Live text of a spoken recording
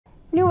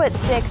New at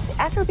 6,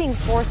 after being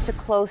forced to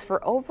close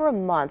for over a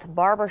month,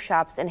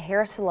 barbershops and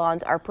hair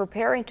salons are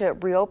preparing to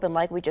reopen,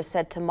 like we just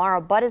said, tomorrow,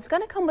 but it's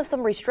going to come with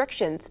some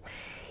restrictions.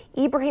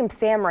 Ibrahim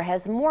Samra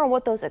has more on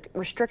what those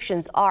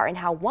restrictions are and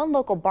how one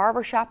local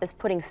barbershop is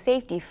putting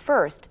safety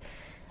first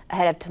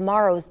ahead of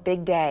tomorrow's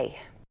big day.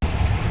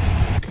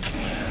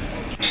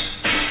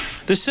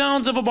 The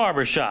sounds of a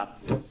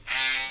barbershop.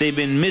 They've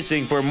been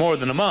missing for more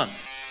than a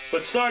month.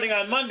 But starting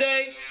on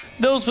Monday,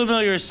 those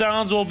familiar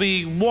sounds will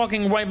be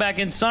walking right back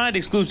inside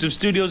exclusive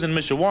studios in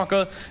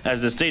Mishawaka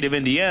as the state of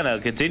Indiana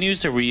continues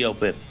to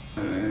reopen.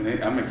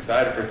 I'm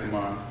excited for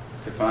tomorrow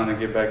to finally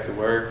get back to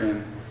work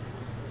and,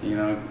 you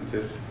know,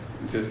 just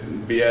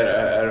be at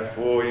a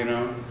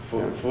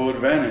full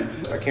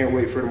advantage. I can't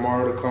wait for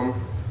tomorrow to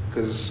come,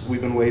 because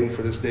we've been waiting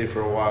for this day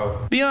for a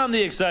while. Beyond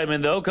the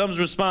excitement, though, comes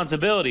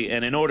responsibility.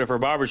 And in order for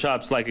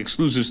barbershops like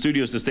exclusive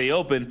studios to stay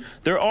open,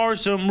 there are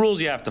some rules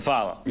you have to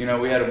follow. You know,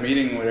 we had a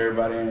meeting with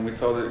everybody and we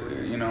told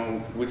it, you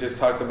know, we just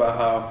talked about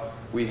how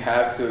we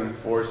have to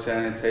enforce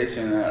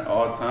sanitation at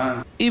all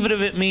times. Even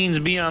if it means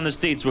beyond the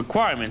state's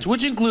requirements,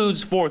 which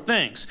includes 4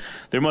 things.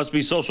 There must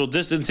be social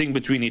distancing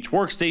between each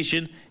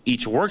workstation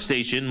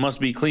must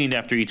be cleaned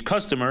after each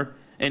customer,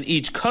 and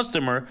each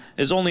customer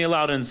is only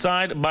allowed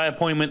inside by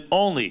appointment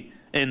only.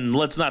 And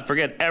let's not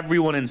forget,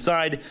 everyone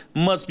inside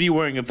must be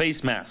wearing a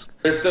face mask.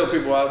 There's still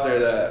people out there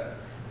that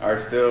are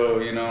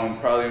still, you know,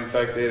 probably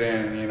infected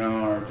and, you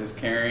know, are just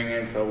carrying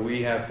it, so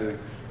we have to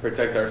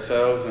protect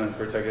ourselves and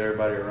protect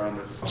everybody around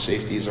us.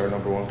 Safety is our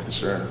 #1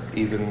 concern.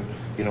 Even,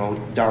 you know,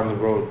 down the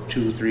road,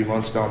 2-3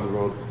 months down the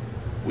road,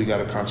 we got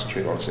to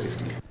concentrate on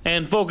safety.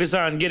 And focus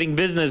on getting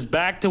business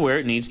back to where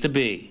it needs to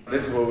be.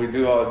 This is what we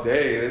do all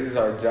day. This is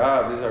our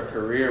job. This is our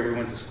career. We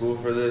went to school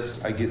for this.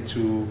 I get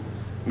to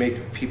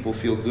make people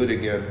feel good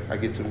again. I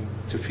get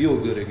to feel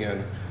good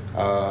again.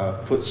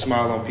 Put a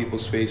smile on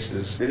people's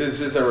faces. This is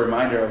just a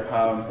reminder of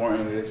how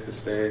important it is to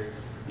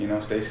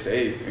stay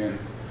safe. And,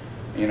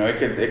 you know, it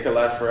could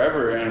last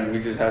forever, and we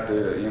just have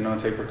to, you know,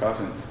 take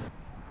precautions.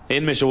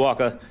 In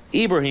Mishawaka,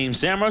 Ibrahim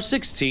Samra,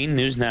 16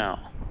 News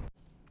Now.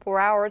 For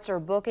hours or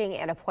booking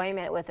an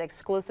appointment with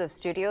exclusive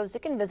studios, you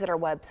can visit our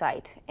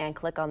website and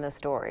click on this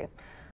story.